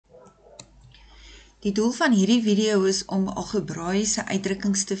Die doel van hierdie video is om algebraïese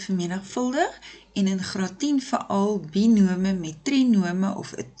uitdrukkings te vermenigvuldig en in graad 10 veral binome met trinome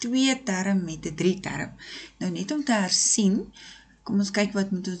of 'n 2-term met 'n 3-term. Nou net om te hersien, kom ons kyk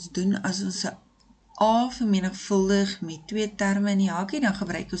wat moet ons doen as ons 'n A vermenigvuldig met 2 terme in die hakie, dan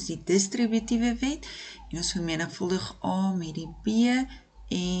gebruik ons die distributiewe wet en ons vermenigvuldig A met die B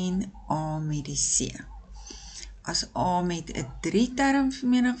en A met die C. As A met 'n 3-term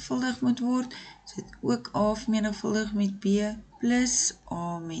vermenigvuldig moet word, is dit ook A vermenigvuldig met B plus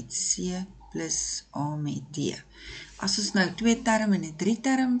A met C plus A met D. As ons nou 2 term en 'n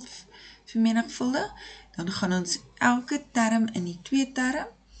 3-term vermenigvuldig, dan gaan ons elke term in die 2-term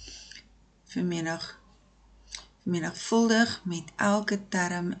vermenigvuldig met elke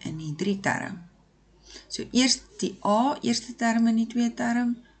term in die 3-term. So eers die A, eerste term in die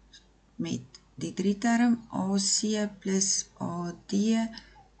 2-term, met die 3-term AC plus AD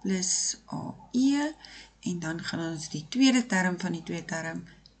plus AE, en dan gaan ons die tweede term van die 2-term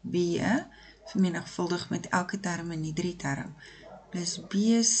B vermenigvuldig met elke term in die 3-term, plus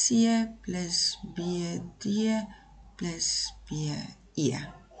BC plus BD plus BE.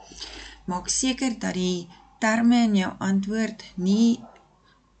 Maak seker dat die terme in jou antwoord nie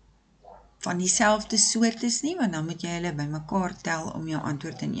van dieselfde soort is nie, want dan moet jy hulle bymekaar tel om jou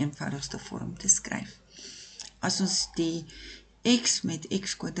antwoord in eenvoudigste vorm te skryf. As ons die x met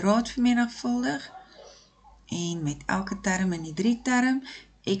x kwadraat vermenigvuldig en met elke term in die 3-term,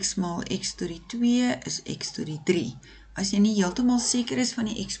 x maal x tot die 2 is x tot die 3. As jy nie heeltemal seker is van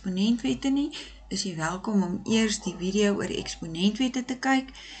die eksponentwette nie, is jy welkom om eers die video oor eksponentwette te kyk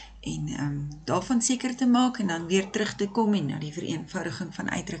en daarvan seker te maak en dan weer terug te kom en na die vereenvoudiging van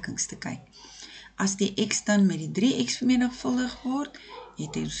uitdrukkings te kyk. As die x dan met die 3x vermenigvuldig word,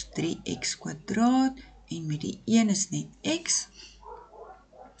 het ons 3x kwadraat en met die 1 is net x.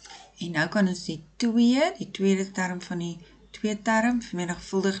 En nou kan ons die 2, die tweede term van die 2-term,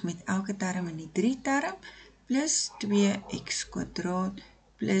 vermenigvuldig met elke term in die 3-term, plus 2x kwadraat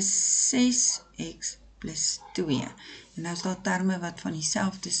plus 6x plus 2. En nou is daar terme wat van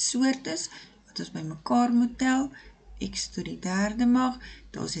dieselfde soort is, wat ons by mekaar moet tel, x tot die 3de mag,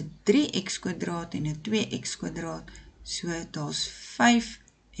 daar is 'n 3x kwadraat en 'n 2x kwadraat, so daar is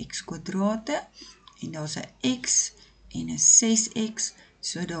 5x kwadrate, en daar is 'n x en 'n 6x,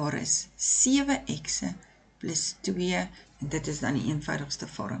 so daar is 7x plus 2, en dit is dan die eenvoudigste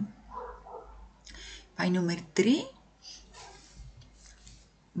vorm. By nommer 3,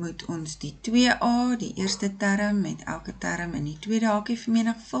 moet ons die 2a, die eerste term met elke term in die tweede hakie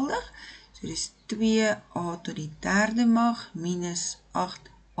vermenigvuldig. So dis 2a tot die 3de mag minus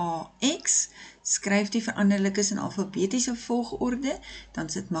 8ax. Skryf die veranderlikes in alfabetiese volgorde, dan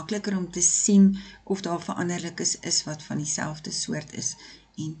is dit makliker om te sien of daar veranderlikes is wat van dieselfde soort is.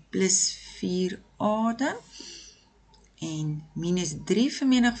 En plus 4a dan. En minus 3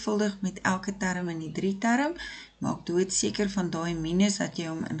 vermenigvuldig met elke term in die 3-term, maak doodseker van daai minus dat jy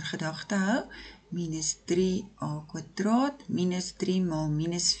hom in gedagte hou, minus 3a kwadraat, minus 3 maal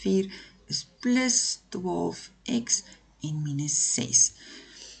minus 4 is plus 12x en minus 6.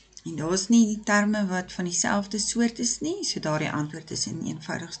 En daar is nie die terme wat van dieselfde soort is nie, so daar die antwoord is in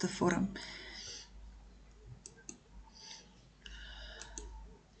eenvoudigste vorm.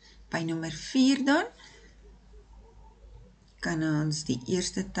 By nommer 4 dan, kan ons die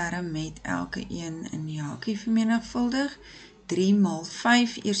eerste term met elke een in die hakie vermenigvuldig. 3 maal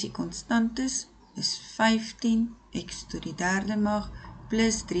 5, eers die konstantes, is 15, x tot die 3de mag,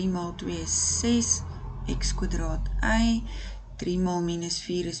 plus 3 maal 2 is 6, x kwadraat y, 3 maal minus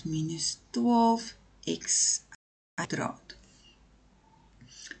 4 is minus 12, x kwadraat.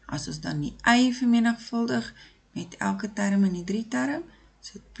 As ons dan die y vermenigvuldig met elke term in die 3-term,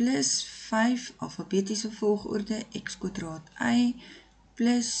 is dit plus 5, alfabetiese volgorde, x kwadraat y,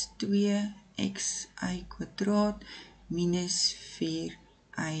 plus 2x y kwadraat, minus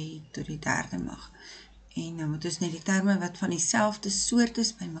 4y tot die 3de mag. En nou moet ons net die terme wat van dieselfde soort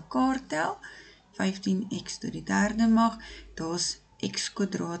is by mekaar tel, 15x tot die 3de mag, daar is x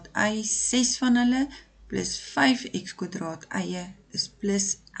kwadraat y, 6 van hulle, plus 5x kwadraat y is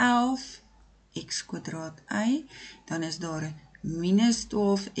plus 11x kwadraat y, dan is daar minus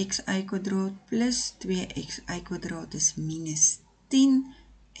 12xy kwadraat plus 2xy kwadraat is minus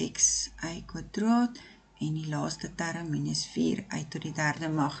 10xy kwadraat en die laaste term minus 4y tot die 3de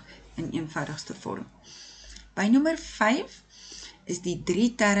mag in eenvoudigste vorm. By nommer 5 is die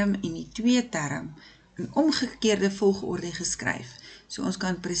 3-term en die 2-term in omgekeerde volgorde geskryf. So ons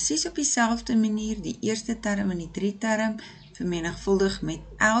kan presies op dieselfde manier die eerste term en die 3-term vermenigvuldig met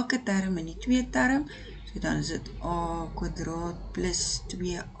elke term in die 2-term. So dan is dit a kwadraat plus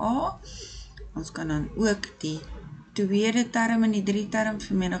 2a Ons kan dan ook die tweede term in die 3 term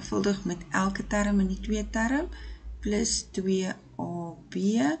vermenigvuldig met elke term in die 2 term, plus 2ab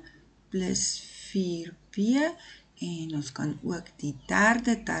plus 4b, en ons kan ook die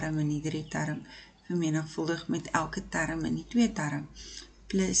derde term in die 3 term vermenigvuldig met elke term in die 2 term,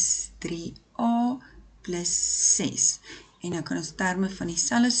 plus 3a plus 6. En dan kan ons terme van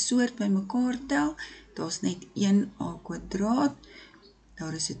dieselfde soort bymekaar tel. Daar is net 1a kwadraat,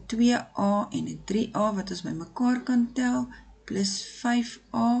 daar is 'n 2a en 'n 3a wat ons bymekaar kan tel, plus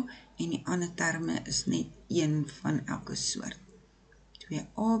 5a, en die ander terme is net 1 van elke soort.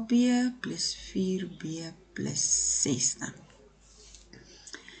 2ab plus 4b plus 6 dan.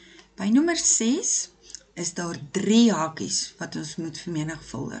 By nommer 6 is daar 3 hakies wat ons moet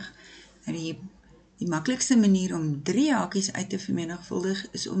vermenigvuldig. Die maklikste manier om 3 hakies uit te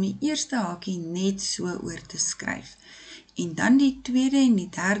vermenigvuldig is om die eerste hakie net so oor te skryf. En dan die tweede en die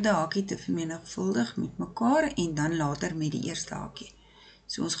derde hakie te vermenigvuldig met mekaar en dan later met die eerste hakie.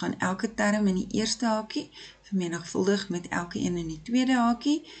 So ons gaan elke term in die eerste hakie vermenigvuldig met elke een in die tweede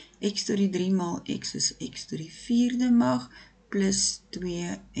hakie. X tot die 3 maal x is x tot die 4de mag plus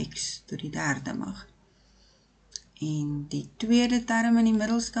 2x tot die 3de mag. En die tweede term in die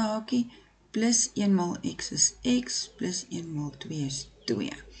middelste hakie plus 1 maal x is x, plus 1 maal 2 is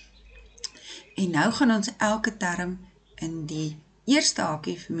 2. En nou gaan ons elke term in die eerste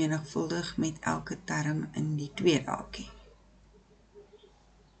hakie vermenigvuldig met elke term in die tweede hakie.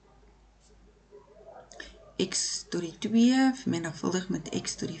 X tot die 2 vermenigvuldig met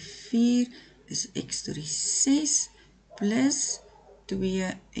x tot die 4 is x tot die 6, plus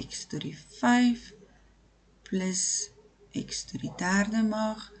 2x tot die 5, plus x tot die 3de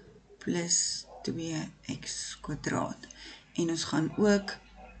mag, plus 2x kwadraat. En ons gaan ook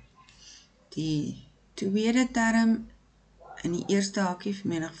die tweede term in die eerste hakie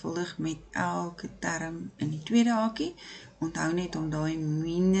vermenigvuldig met elke term in die tweede hakie. Onthou net om daai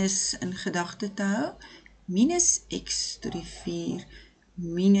minus in gedagte te hou. Minus x tot die 4,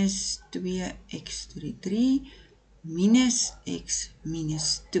 minus 2x tot die 3, minus x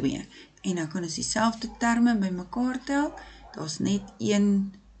minus 2. En dan kan ons dieselfde terme by mekaar tel. Daar is net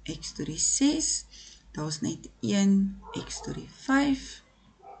 1x tot die 6, daar is net 1x tot die 5,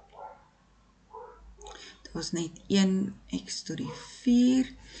 daar is net 1x tot die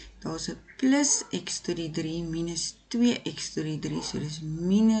 4, daar is 'n plus x tot die 3 minus 2x tot die 3, so dis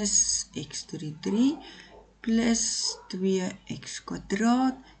minus x tot die 3, plus 2x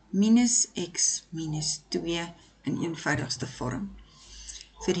kwadraat, minus x minus 2 in eenvoudigste vorm.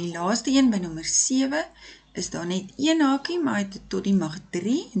 Vir die laaste een by nommer 7 is daar net een hakie, maar hy het tot die mag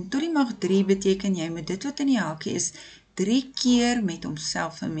 3, en tot die mag 3 beteken jy met dit wat in die hakie is, 3 keer met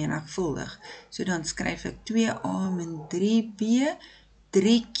homself vermenigvuldig. So dan skryf ek 2a min 3b,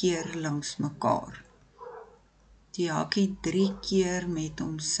 3 keer langs mekaar. Die hakie 3 keer met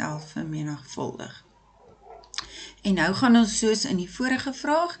homself vermenigvuldig. En nou gaan ons soos in die vorige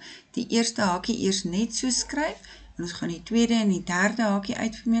vraag, die eerste hakie eers net so skryf, en ons gaan die tweede en die derde hakie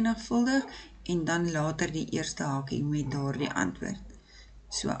uitvermenigvuldig, en dan later die eerste hakie met daardie antwoord.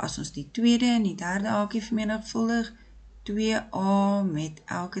 So as ons die tweede en die derde hakie vermenigvuldig, 2a met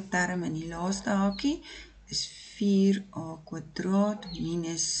elke term in die laaste hakie, is 4a kwadraat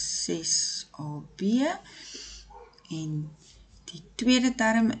minus 6ab, en die tweede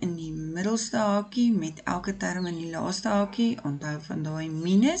term in die middelste hakie met elke term in die laaste hakie, onthou van daai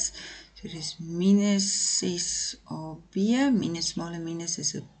minus, so dit is minus 6ab, minus maal en minus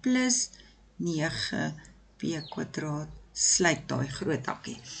is 'n plus 9b kwadraat, sluit daai groot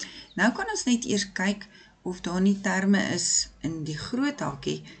hakie. Nou kan ons net eers kyk of daar nie terme is in die groot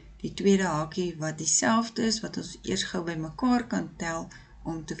hakie, die tweede hakie wat dieselfde is, wat ons eers gou by mekaar kan tel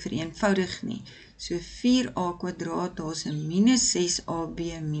om te vereenvoudig nie. So 4a kwadraat, daar is 'n minus 6ab,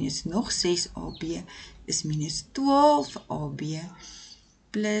 minus nog 6ab, is minus 12ab,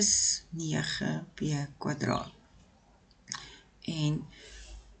 plus 9b kwadraat. En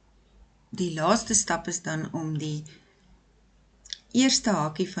die laaste stap is dan om die eerste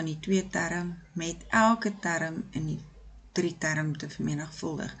hakie van die 2 term met elke term in die 3 term te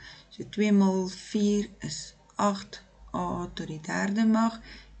vermenigvuldig. So 2 maal 4 is 8a tot die 3de mag,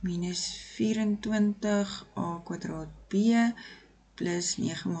 minus 24a kwadraat b, plus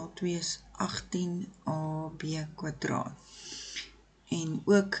 9 maal 2 is 18ab kwadraat. En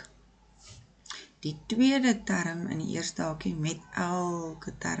ook die tweede term in die eerste hakie met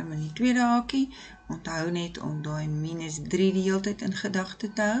elke term in die tweede hakie, onthou net om daai minus 3 die hele tyd in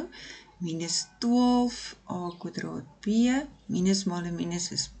gedagte te hou, minus 12a kwadraat b, minus maal en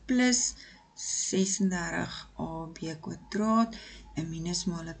minus is plus 36ab kwadraat, 'n minus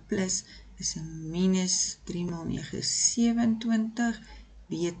maal 'n plus is 'n minus 3 maal 9 is 27,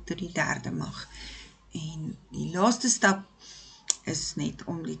 b tot die derde mag. En die laaste stap is net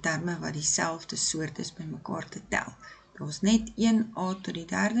om die terme wat dieselfde soort is bymekaar te tel. Daar is net 1a tot die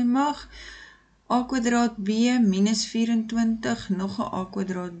derde mag, a kwadraat b minus 24, nog 'n a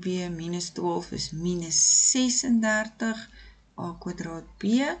kwadraat b minus 12 is minus 36, a kwadraat b,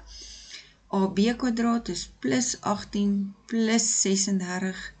 ab kwadraat is plus 18, plus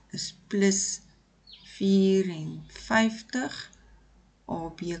 36 is plus 54,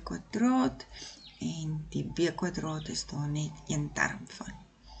 ab kwadraat, en die b kwadraat is daar net een term van.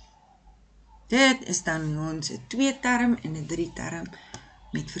 Dit is dan ons 'n 2 term en 'n 3 term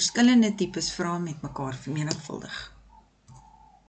met verskillende tipes vrae met mekaar vermenigvuldig.